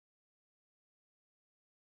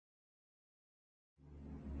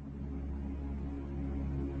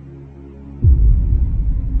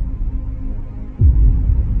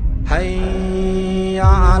حي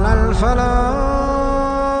على الفلاح.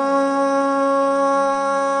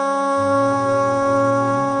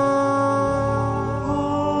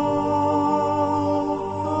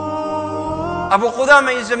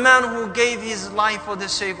 Abu-Qudamah is a man who gave his life for the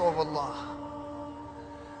sake of Allah.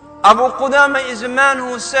 Abu-Qudamah is a man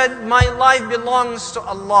who said, my life belongs to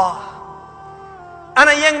Allah. And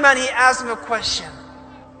a young man, he asked him a question.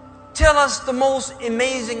 Tell us the most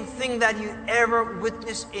amazing thing that you ever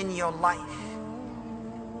witnessed in your life.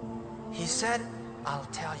 He said, I'll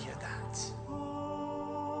tell you that.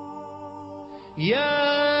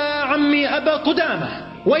 Ya Ammi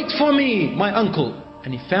Abu-Qudamah, wait for me, my uncle.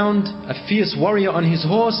 And he found a fierce warrior on his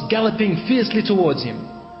horse galloping fiercely towards him.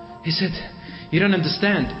 He said, you don't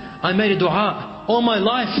understand. I made a dua all my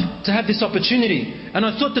life to have this opportunity. And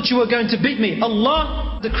I thought that you were going to beat me.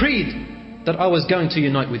 Allah decreed that I was going to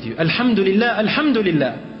unite with you. Alhamdulillah,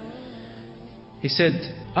 Alhamdulillah. He said,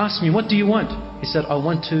 ask me, what do you want? He said, I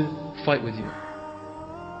want to fight with you.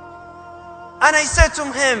 And I said to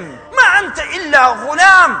him, Ma anta illa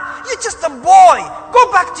ghulam. You're just a boy.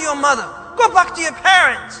 Go back to your mother. Go back to your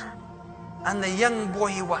parents. And the young boy,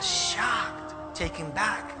 he was shocked, taken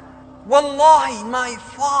back. Wallahi, my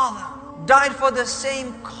father died for the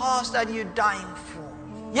same cause that you're dying for.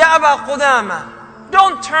 Ya Abu-Qudamah,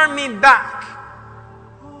 don't turn me back.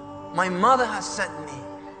 My mother has sent me.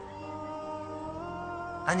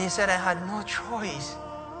 And he said, I had no choice.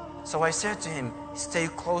 So I said to him, stay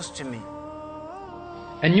close to me.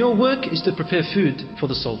 And your work is to prepare food for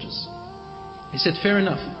the soldiers. He said, fair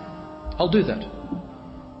enough, I'll do that.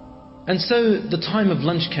 And so the time of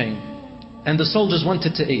lunch came, and the soldiers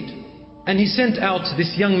wanted to eat. And he sent out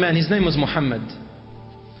this young man, his name was Muhammad,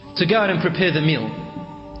 to go out and prepare the meal.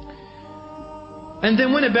 And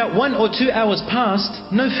then when about 1 or 2 hours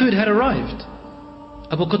passed, no food had arrived.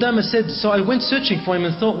 Abu-Qudamah said, so I went searching for him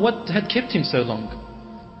and thought, what had kept him so long?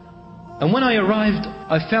 And when I arrived,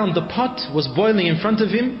 I found the pot was boiling in front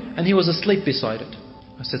of him and he was asleep beside it.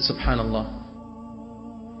 I said, Subhanallah.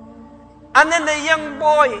 And then the young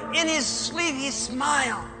boy, in his sleep, he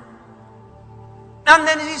smiled. And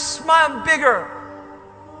then he smiled bigger.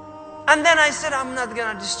 And then I said, I'm not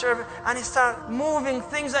going to disturb it. And he started moving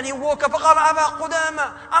things and he woke up.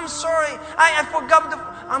 Abu-Qudamah, I'm sorry. I forgot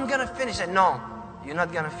I'm going to finish it. No, you're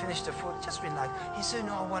not going to finish the food. Just relax. He said,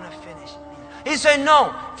 no, I want to finish. He said,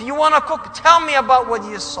 no, if you want to cook, tell me about what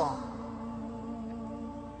you saw.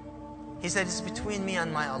 He said, it's between me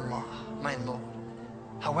and my Allah, my Lord.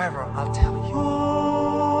 However, I'll tell you.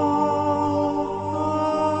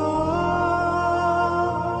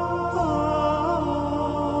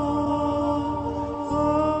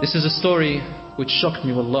 This is a story which shocked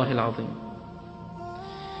me, wallahi al-azim.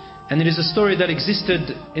 And it is a story that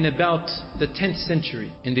existed in about the 10th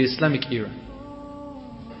century in the Islamic era.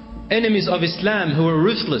 Enemies of Islam who were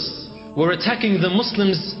ruthless were attacking the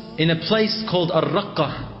Muslims in a place called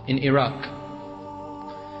Al-Raqqa in Iraq.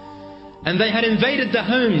 And they had invaded the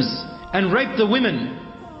homes and raped the women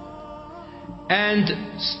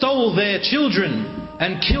and stole their children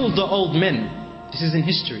and killed the old men. This is in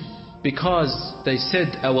history. Because they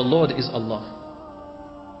said, our Lord is Allah.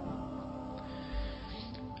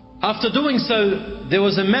 After doing so, there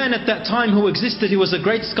was a man at that time who existed. He was a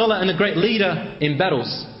great scholar and a great leader in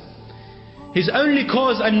battles. His only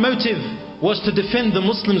cause and motive was to defend the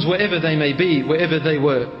Muslims wherever they may be, wherever they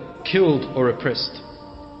were killed or oppressed.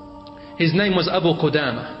 His name was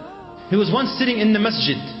Abu-Qudamah. He was once sitting in the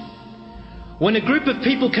masjid when a group of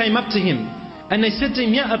people came up to him and they said to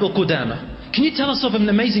him, Ya Abu-Qudamah, can you tell us of an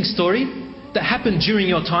amazing story that happened during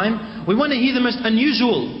your time? We want to hear the most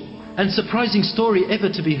unusual and surprising story ever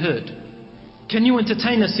to be heard. Can you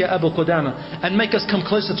entertain us, Ya Abu-Qudamah, and make us come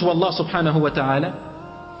closer to Allah subhanahu wa ta'ala?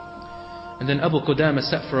 And then Abu-Qudamah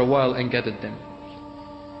sat for a while and gathered them.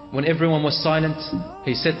 When everyone was silent,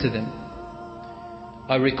 he said to them,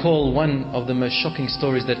 I recall one of the most shocking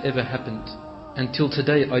stories that ever happened. Until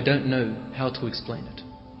today, I don't know how to explain it.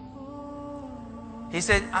 He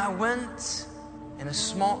said, I went in a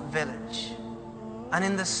small village. And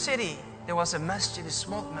in the city, there was a masjid, a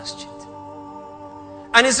small masjid.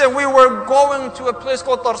 And he said, we were going to a place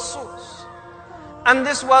called Tarsus. And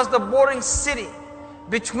this was the bordering city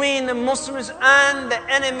between the Muslims and the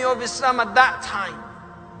enemy of Islam at that time.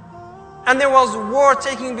 And there was war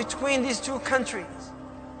taking between these two countries.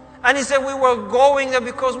 And he said, we were going there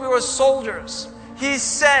because we were soldiers. He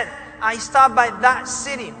said, I stopped by that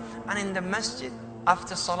city. And in the masjid,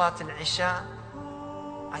 after Salat al-Isha,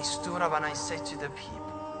 I stood up and I said to the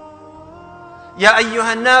people, Ya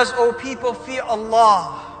ayyuhan nas, O people, fear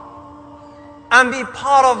Allah and be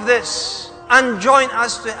part of this and join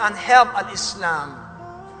us and help al-Islam.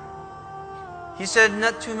 He said,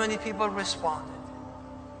 not too many people responded.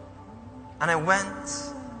 And I went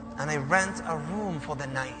and I rent a room for the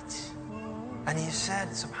night. And he said,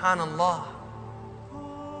 subhanallah,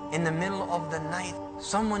 in the middle of the night,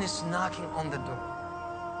 someone is knocking on the door.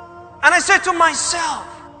 And I said to myself,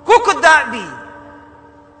 who could that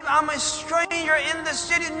be? I'm a stranger in the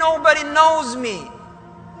city, nobody knows me.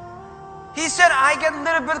 He said, I get a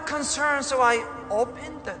little bit concerned, so I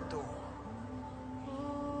opened the door.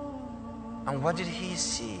 And what did he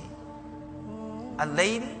see? A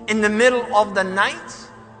lady in the middle of the night.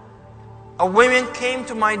 A woman came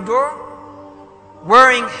to my door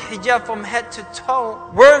wearing hijab from head to toe,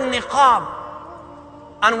 wearing niqab.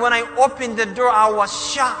 And when I opened the door, I was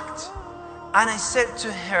shocked. And I said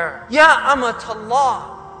to her, Ya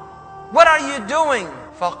Amatallah, what are you doing?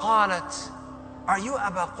 فقالت, are you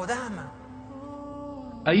Abu-Qudamah?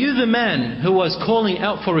 Are you the man who was calling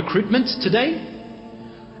out for recruitment today?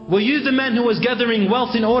 Were you the man who was gathering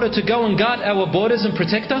wealth in order to go and guard our borders and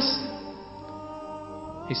protect us?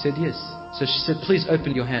 He said yes. So she said, please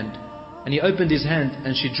open your hand. And he opened his hand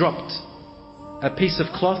and she dropped a piece of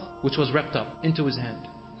cloth which was wrapped up into his hand.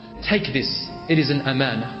 Take this, it is an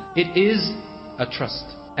amana. It is a trust.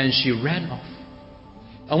 And she ran off.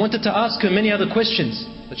 I wanted to ask her many other questions,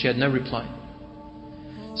 but she had no reply.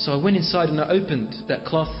 So I went inside and I opened that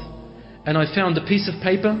cloth and I found a piece of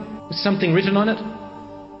paper with something written on it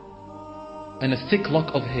and a thick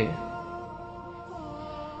lock of hair.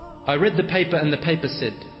 I read the paper and the paper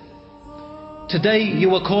said, today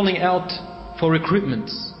you are calling out for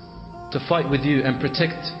recruitments to fight with you and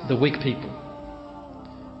protect the weak people.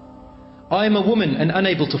 I am a woman and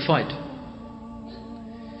unable to fight.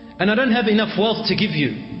 And I don't have enough wealth to give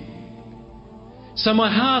you. So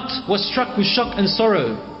my heart was struck with shock and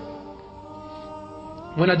sorrow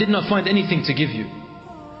when I did not find anything to give you.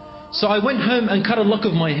 So I went home and cut a lock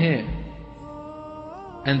of my hair.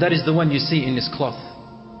 And that is the one you see in this cloth.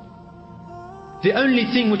 The only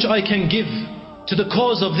thing which I can give to the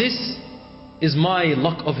cause of this is my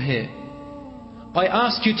lock of hair. I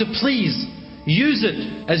ask you to please use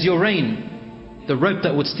it as your rein, the rope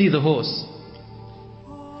that would steer the horse,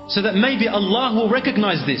 so that maybe Allah will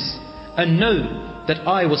recognize this and know that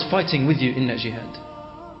I was fighting with you in that jihad.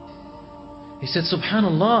 He said,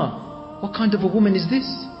 subhanallah, what kind of a woman is this?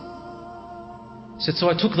 He said, so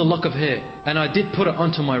I took the lock of hair and I did put it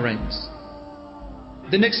onto my reins.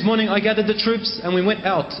 The next morning I gathered the troops and we went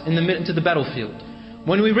out into the battlefield.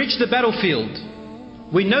 When we reached the battlefield,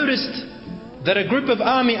 we noticed that a group of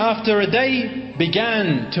army after a day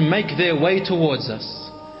began to make their way towards us.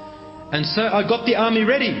 And so I got the army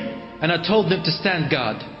ready and I told them to stand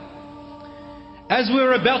guard. As we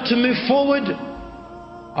were about to move forward,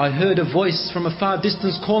 I heard a voice from a far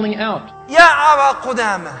distance calling out, Ya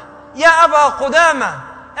Abu-Qudamah, Ya Abu-Qudamah.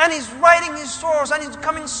 And he's riding his horse and he's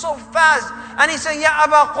coming so fast. And he said, Ya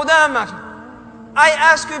Abu-Qudamah, I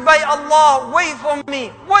ask you by Allah, wait for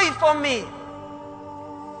me, wait for me.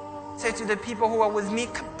 Say to the people who are with me,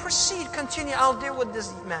 proceed, continue, I'll deal with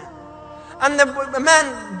this man. And the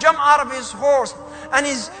man jumped out of his horse and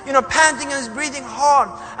he's panting and he's breathing hard.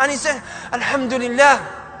 And he said,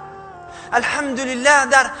 Alhamdulillah. Alhamdulillah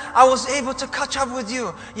that I was able to catch up with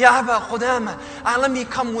you. Ya Abu-Qudamah, let me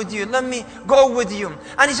come with you. Let me go with you.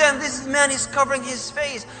 And he said, this man is covering his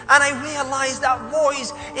face. And I realized that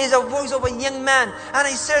voice is a voice of a young man. And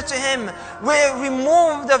I said to him, we'll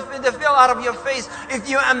remove the veil out of your face. If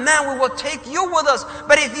you're a man, we will take you with us.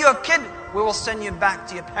 But if you're a kid, we will send you back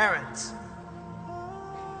to your parents.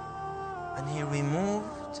 And he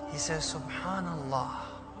removed, he says, subhanallah.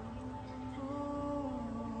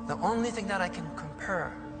 The only thing that I can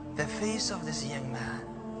compare the face of this young man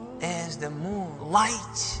is the moon,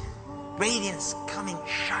 light, radiance coming,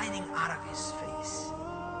 shining out of his face.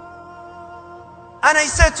 And I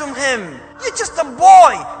said to him, you're just a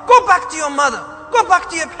boy. Go back to your mother. Go back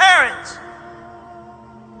to your parents.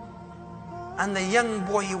 And the young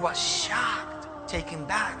boy, he was shocked, taken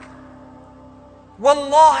back.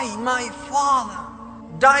 Wallahi, my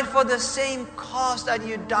father died for the same cause that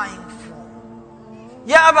you're dying for.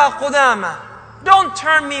 Ya Abu-Qudamah, don't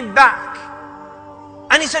turn me back.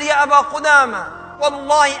 And he said, Ya Abu-Qudamah,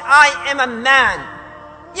 Wallahi, I am a man.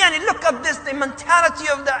 Yani, look at this, the mentality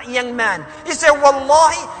of that young man. He said,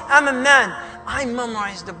 Wallahi, I'm a man. I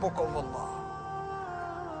memorized the book of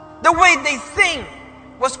Allah. The way they think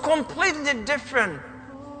was completely different.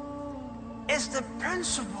 It's the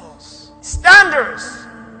principles, standards.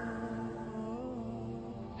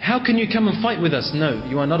 how can you come and fight with us? No,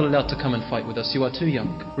 you are not allowed to come and fight with us. You are too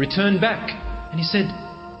young. Return back. And he said,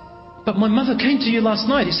 but my mother came to you last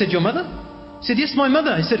night. He said, your mother? He said, yes, my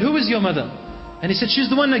mother. He said, who is your mother? And he said, she's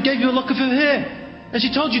the one that gave you a lock of her hair. And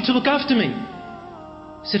she told you to look after me.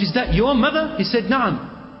 He said, is that your mother? He said, Naam.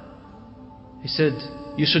 He said,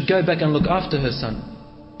 you should go back and look after her, son.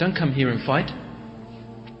 Don't come here and fight.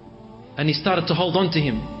 And he started to hold on to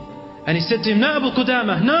him. And he said to him, no,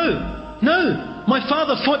 Abu-Qudamah, no. My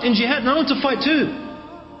father fought in jihad and I want to fight too.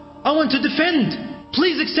 I want to defend.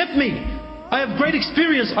 Please accept me. I have great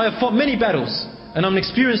experience. I have fought many battles. And I'm an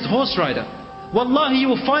experienced horse rider. Wallahi, you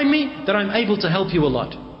will find me that I'm able to help you a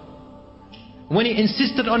lot. When he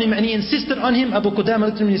insisted on him, Abu-Qudamah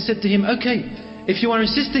looked at him and he said to him, okay, if you are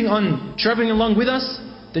insisting on traveling along with us,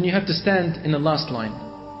 then you have to stand in the last line.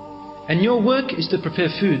 And your work is to prepare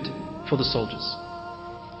food for the soldiers.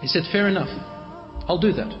 He said, fair enough, I'll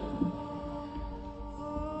do that.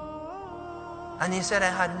 And he said, I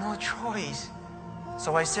had no choice.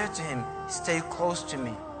 So I said to him, stay close to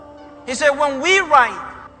me. He said, when we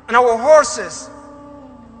ride on our horses,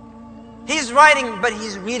 he's riding, but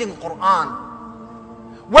he's reading Quran.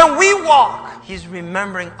 When we walk, he's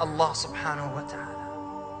remembering Allah subhanahu wa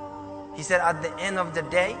ta'ala. He said, at the end of the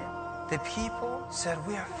day, the people said,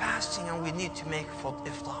 we are fasting and we need to make full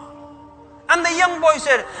iftar. And the young boy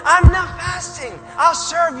said, I'm not fasting, I'll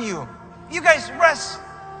serve you. You guys rest.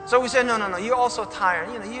 So we said, no, you're also tired.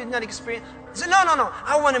 You're not experienced. He said, no,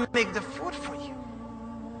 I want to make the food for you.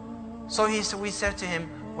 So we said to him,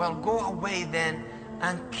 well, go away then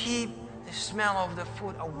and keep the smell of the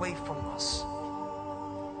food away from us.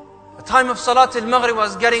 The time of Salat al-Maghrib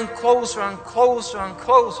was getting closer and closer and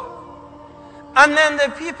closer. And then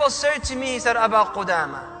the people said to me, he said,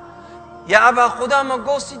 Abu-Qudamah, Ya Abu-Qudamah,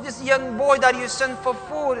 go see this young boy that you sent for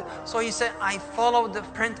food. So he said, I followed the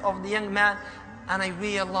print of the young man and I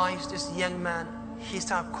realized this young man, he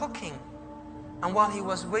started cooking. And while he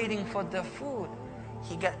was waiting for the food,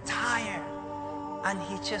 he got tired and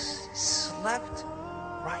he just slept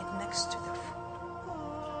right next to the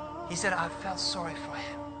food. He said, I felt sorry for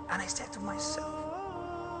him. And I said to myself,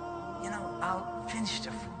 I'll finish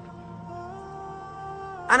the food.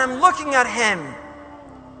 And I'm looking at him.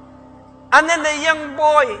 And then the young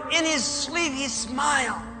boy, in his sleep, he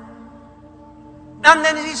smiled. And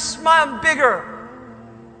then he smiled bigger.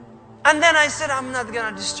 And then I said, I'm not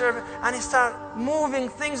going to disturb him. And he started moving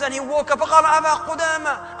things and he woke up.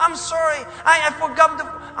 Abu-Qudamah, I'm sorry. I forgot the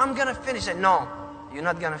food. I'm going to finish it. No, you're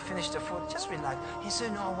not going to finish the food. Just relax. He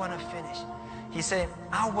said, no, I want to finish. He said,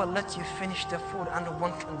 I will let you finish the food under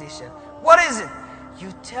one condition. What is it?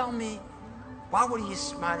 You tell me, why were you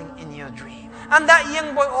smiling in your dream? And that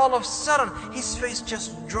young boy, all of a sudden, his face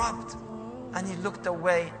just dropped. And he looked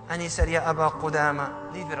away and he said, Ya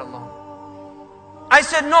Abu-Qudamah, leave it alone. I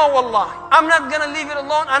said, no, wallahi, I'm not going to leave it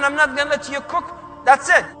alone and I'm not going to let you cook. That's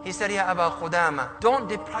it. He said, Ya Abu-Qudamah, don't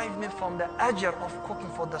deprive me from the ajr of cooking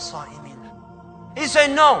for the sa'imin. He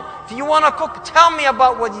said, no, if you want to cook, tell me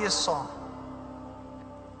about what you saw.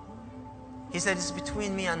 He said, it's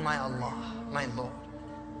between me and my Allah, my Lord.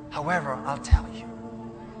 However, I'll tell you.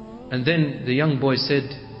 And then the young boy said,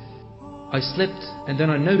 I slept and then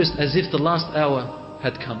I noticed as if the last hour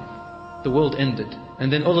had come. The world ended.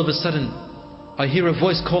 And then all of a sudden, I hear a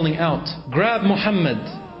voice calling out, grab Muhammad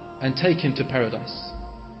and take him to paradise.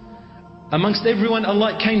 Amongst everyone, a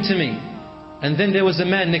light came to me. And then there was a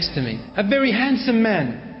man next to me. A very handsome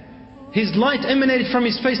man. His light emanated from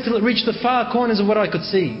his face till it reached the far corners of what I could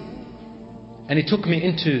see. And he took me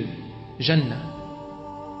into Jannah.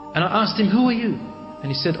 And I asked him, who are you? And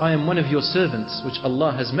he said, I am one of your servants, which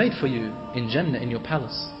Allah has made for you in Jannah, in your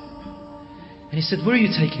palace. And he said, where are you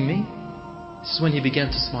taking me? This is when he began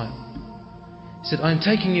to smile. He said, I am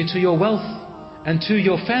taking you to your wealth and to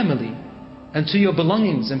your family and to your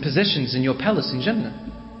belongings and possessions in your palace in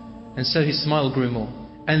Jannah. And so his smile grew more.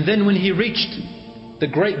 And then when he reached the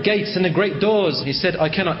great gates and the great doors, he said, I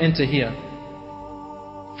cannot enter here,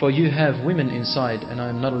 for you have women inside and I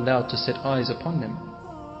am not allowed to set eyes upon them.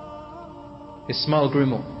 His smile grew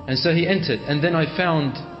more. And so he entered, and then I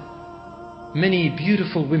found many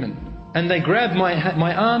beautiful women. And they grabbed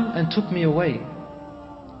my arm and took me away.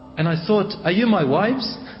 And I thought, are you my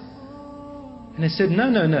wives? And they said,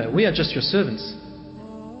 no, we are just your servants.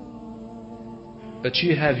 But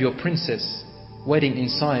you have your princess waiting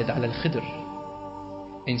inside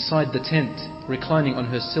al-Khidr, inside the tent, reclining on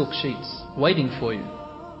her silk sheets, waiting for you.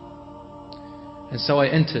 And so I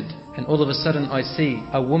entered, and all of a sudden I see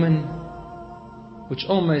a woman which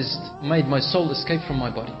almost made my soul escape from my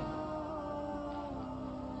body.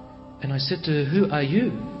 And I said to her, who are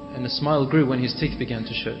you? And a smile grew when his teeth began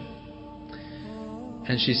to show.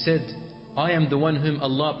 And she said, I am the one whom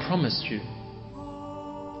Allah promised you.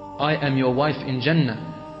 I am your wife in Jannah.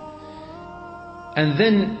 And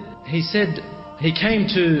then he said, he came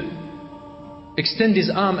to extend his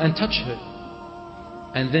arm and touch her.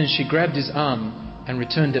 And then she grabbed his arm and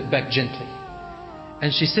returned it back gently.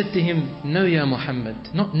 And she said to him, "No, Ya Muhammad,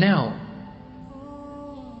 not now.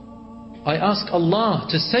 I ask Allah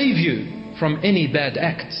to save you from any bad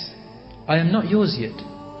acts. I am not yours yet.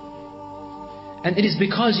 And it is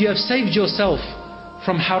because you have saved yourself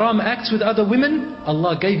from haram acts with other women,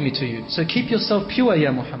 Allah gave me to you. So keep yourself pure,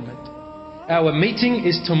 Ya Muhammad. Our meeting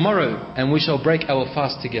is tomorrow and we shall break our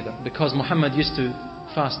fast together." Because Muhammad used to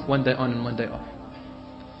fast one day on and one day off.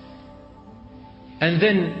 And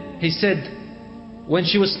then he said, when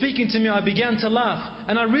she was speaking to me, I began to laugh.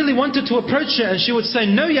 And I really wanted to approach her, and she would say,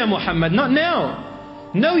 "No, Ya Muhammad, not now.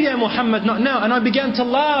 No, Ya Muhammad, not now." And I began to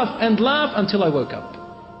laugh and laugh until I woke up.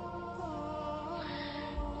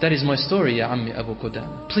 That is my story, Ya Ammi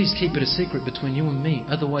Abu-Qudamah. Please keep it a secret between you and me,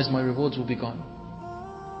 otherwise my rewards will be gone.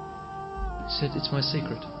 He said, "It's my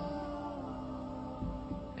secret."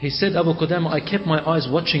 He said, Abu-Qudamah, I kept my eyes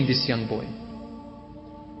watching this young boy.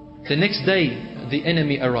 The next day, the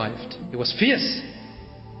enemy arrived. He was fierce.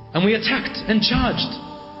 And we attacked and charged.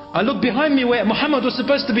 I looked behind me where Muhammad was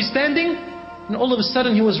supposed to be standing, and all of a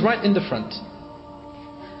sudden he was right in the front.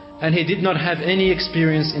 And he did not have any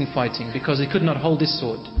experience in fighting because he could not hold his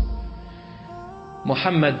sword.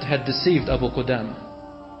 Muhammad had deceived Abu-Qudamah.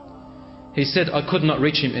 He said, I could not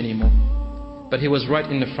reach him anymore. But he was right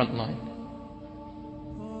in the front line.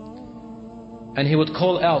 And he would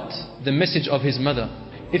call out the message of his mother.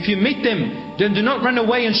 If you meet them, then do not run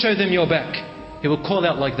away and show them your back. He would call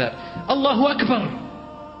out like that, Allahu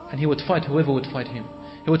Akbar. And he would fight whoever would fight him.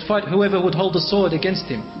 He would fight whoever would hold the sword against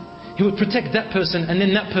him. He would protect that person and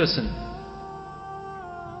then that person.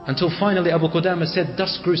 Until finally Abu-Qudamah said,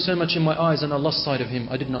 dust grew so much in my eyes and I lost sight of him.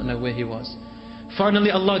 I did not know where he was. Finally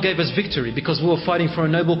Allah gave us victory because we were fighting for a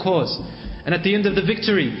noble cause. And at the end of the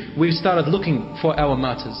victory, we started looking for our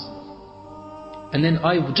martyrs. And then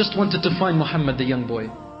I just wanted to find Muhammad, the young boy.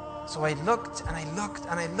 So I looked and I looked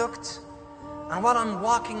and I looked. And while I'm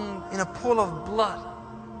walking in a pool of blood,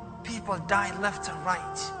 people died left and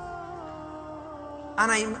right. And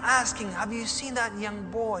I'm asking, have you seen that young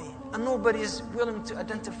boy? And nobody is willing to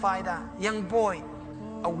identify that young boy.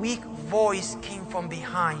 A weak voice came from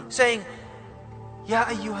behind saying, Ya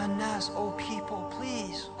ayyuhan nas, O people,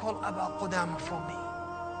 please call Abu-Qudamah for me.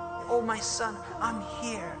 Oh my son, I'm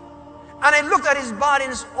here. And I looked at his body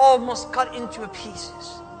and it's almost cut into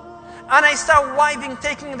pieces. And I start wiping,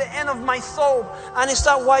 taking the end of my thobe, and I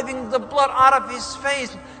start wiping the blood out of his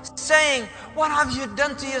face, saying, what have you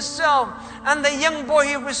done to yourself? And the young boy,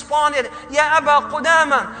 he responded, Ya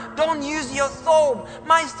Abu-Qudamah, don't use your thobe.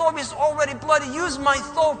 My thobe is already bloody. Use my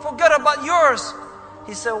thobe. Forget about yours.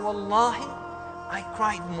 He said, Wallahi, I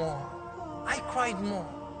cried more. I cried more.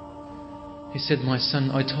 He said, my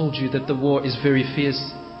son, I told you that the war is very fierce.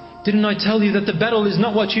 Didn't I tell you that the battle is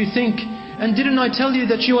not what you think? And didn't I tell you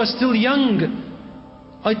that you are still young?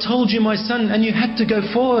 I told you, my son, and you had to go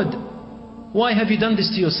forward. Why have you done this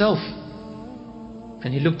to yourself?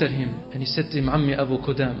 And he looked at him and he said to him, Ammi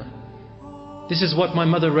Abu-Qudamah, this is what my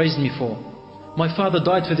mother raised me for. My father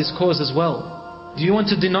died for this cause as well. Do you want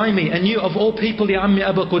to deny me? And you of all people, Ya Ammi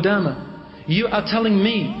Abu-Qudamah, you are telling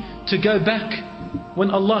me to go back when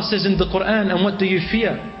Allah says in the Quran, and what do you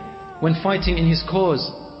fear when fighting in His cause?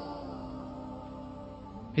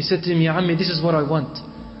 He said to him, Ya Ammi, this is what I want.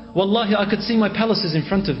 Wallahi, I could see my palaces in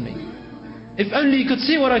front of me. If only you could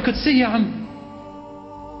see what I could see, Ya Ammi.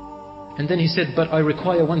 And then he said, but I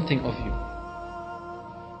require one thing of you.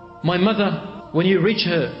 My mother, when you reach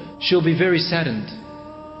her, she'll be very saddened.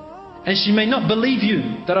 And she may not believe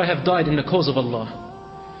you that I have died in the cause of Allah.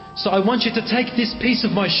 So I want you to take this piece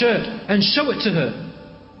of my shirt and show it to her,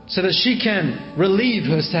 so that she can relieve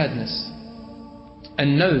her sadness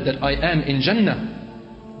and know that I am in Jannah.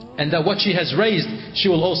 And that what she has raised, she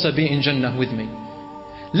will also be in Jannah with me.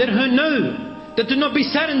 Let her know that do not be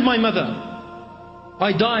saddened, my mother.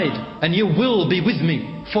 I died and you will be with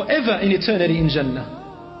me forever in eternity in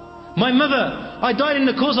Jannah. My mother, I died in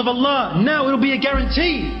the cause of Allah. Now it will be a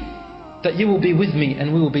guarantee that you will be with me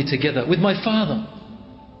and we will be together with my father.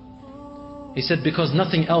 He said, because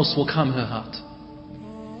nothing else will calm her heart.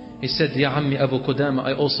 He said, Ya Ammi Abu-Qudamah,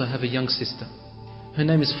 I also have a young sister. Her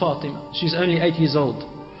name is Fatima. She's only 8 years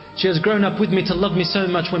old. She has grown up with me to love me so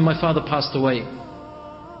much when my father passed away.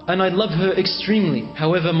 And I love her extremely.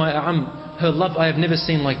 However, my her love I have never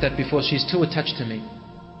seen like that before. She's too attached to me.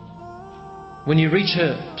 When you reach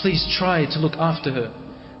her, please try to look after her.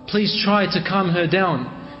 Please try to calm her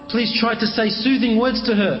down. Please try to say soothing words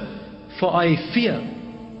to her, for I fear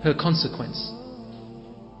her consequence.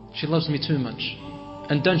 She loves me too much.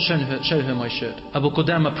 And don't show her my shirt.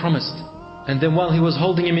 Abu-Qudamah promised. And then while he was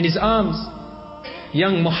holding him in his arms,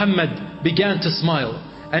 young Muhammad began to smile.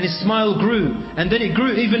 And his smile grew, and then it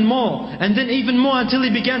grew even more, and then even more, until he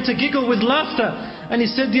began to giggle with laughter. And he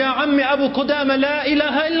said, Ya Ammi Abu-Qudamah, la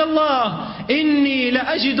ilaha illallah, inni la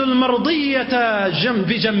ajidul mardiyata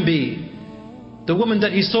jambi. The woman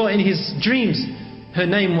that he saw in his dreams, her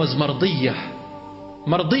name was Mardiyah.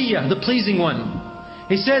 Mardiyah, the pleasing one.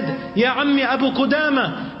 He said, Ya Ammi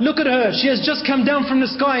Abu-Qudamah, look at her, she has just come down from the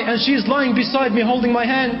sky and she is lying beside me holding my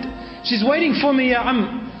hand. She's waiting for me, Ya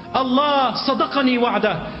Am. Allah sadaqani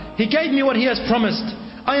wa'dah. He gave me what He has promised.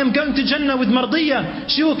 I am going to Jannah with Mardiyah.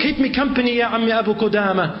 She will keep me company, Ya Ammi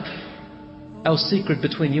Abu-Qudamah. Our secret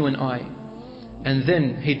between you and I. And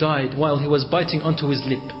then he died while he was biting onto his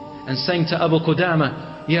lip and saying to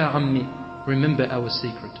Abu-Qudamah, Ya Ammi, remember our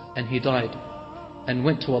secret. And he died and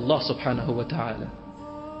went to Allah subhanahu wa ta'ala.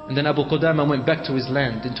 And then Abu-Qudamah went back to his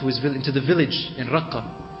land, into the village in Raqqa.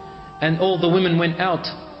 And all the women went out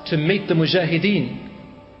to meet the mujahideen.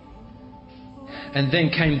 And then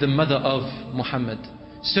came the mother of Muhammad,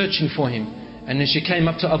 searching for him. And then she came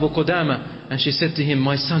up to Abu-Qudamah and she said to him,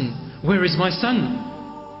 my son, where is my son?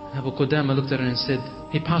 Abu-Qudamah looked at her and said,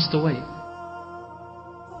 he passed away.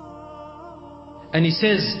 And he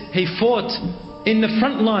says, he fought in the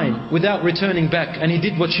front line without returning back. And he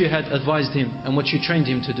did what you had advised him and what you trained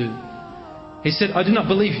him to do. He said, I do not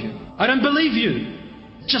believe you. I don't believe you.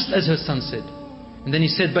 Just as her son said. And then he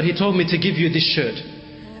said, but he told me to give you this shirt.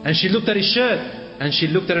 And she looked at his shirt. And she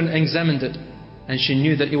looked at it and examined it. And she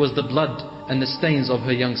knew that it was the blood and the stains of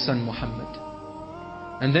her young son Muhammad.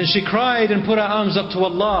 And then she cried and put her arms up to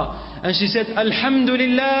Allah. And she said,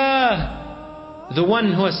 Alhamdulillah, the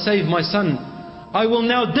one who has saved my son. I will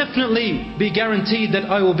now definitely be guaranteed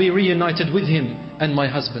that I will be reunited with him and my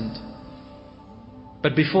husband.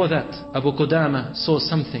 But before that, Abu-Qudamah saw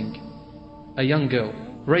something. A young girl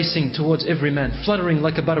racing towards every man, fluttering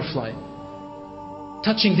like a butterfly.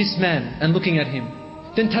 Touching this man and looking at him.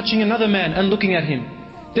 Then touching another man and looking at him.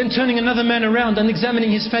 Then turning another man around and examining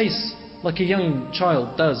his face like a young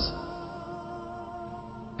child does.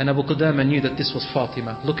 And Abu-Qudamah knew that this was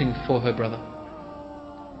Fatima looking for her brother.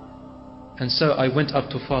 And so I went up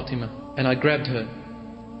to Fatima and I grabbed her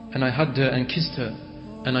and I hugged her and kissed her.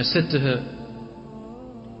 And I said to her,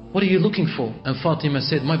 what are you looking for? And Fatima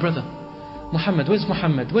said, my brother, Muhammad, where's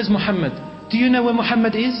Muhammad? Where's Muhammad? Do you know where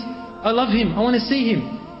Muhammad is? I love him, I want to see him.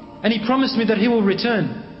 And he promised me that he will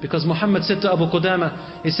return. Because Muhammad said to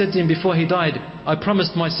Abu-Qudamah, he said to him before he died, I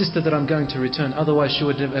promised my sister that I'm going to return, otherwise she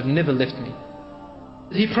would have never left me.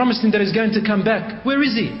 He promised him that he's going to come back. Where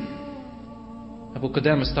is he?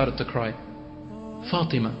 Abu-Qudamah started to cry.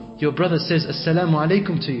 Fatima, your brother says Assalamu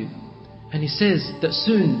alaikum to you. And he says that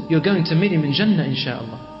soon you're going to meet him in Jannah,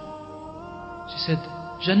 inshaAllah. She said,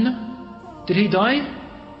 Jannah? Did he die?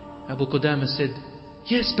 Abu-Qudamah said,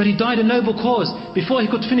 yes, but he died a noble cause before he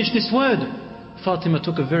could finish this word. Fatima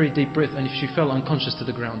took a very deep breath and she fell unconscious to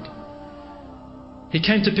the ground. He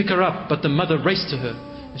came to pick her up, but the mother raced to her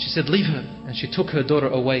and she said, leave her. And she took her daughter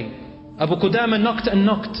away. Abu-Qudamah knocked and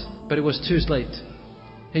knocked, but it was too late.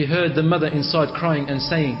 He heard the mother inside crying and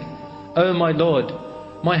saying, oh my Lord,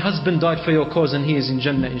 my husband died for your cause and he is in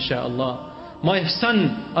Jannah, inshaAllah. My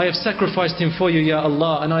son, I have sacrificed him for you, Ya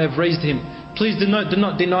Allah, and I have raised him. Please do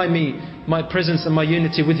not deny me my presence and my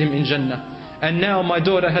unity with him in Jannah. And now my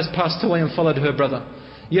daughter has passed away and followed her brother.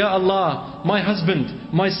 Ya Allah, my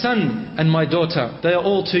husband, my son and my daughter, they are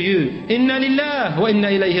all to you. Inna lillah wa inna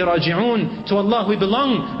ilayhi raji'un. To Allah we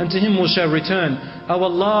belong and to Him we shall return. Oh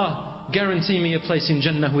Allah, guarantee me a place in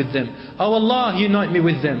Jannah with them. Oh Allah, unite me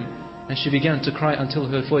with them. And she began to cry until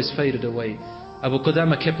her voice faded away.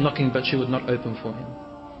 Abu-Qudamah kept knocking, but she would not open for him.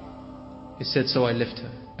 He said, so I left her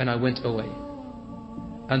and I went away.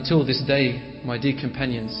 Until this day, my dear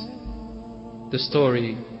companions, the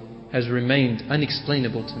story has remained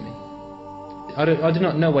unexplainable to me. I do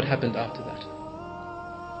not know what happened after that.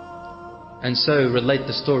 And so relate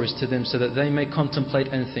the stories to them so that they may contemplate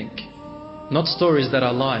and think. Not stories that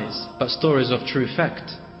are lies, but stories of true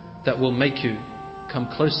fact that will make you come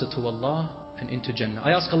closer to Allah and into Jannah.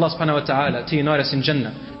 I ask Allah subhanahu wa ta'ala to unite us in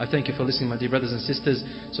Jannah. I thank you for listening, my dear brothers and sisters.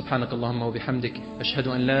 Subhanakallahumma wa bihamdik.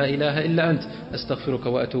 Ashhadu an la ilaha illa ant.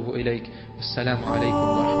 Astaghfiruka wa atubu ilayk. Wassalamu alaikum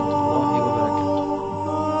wa rahmatullahi wa barakatuh.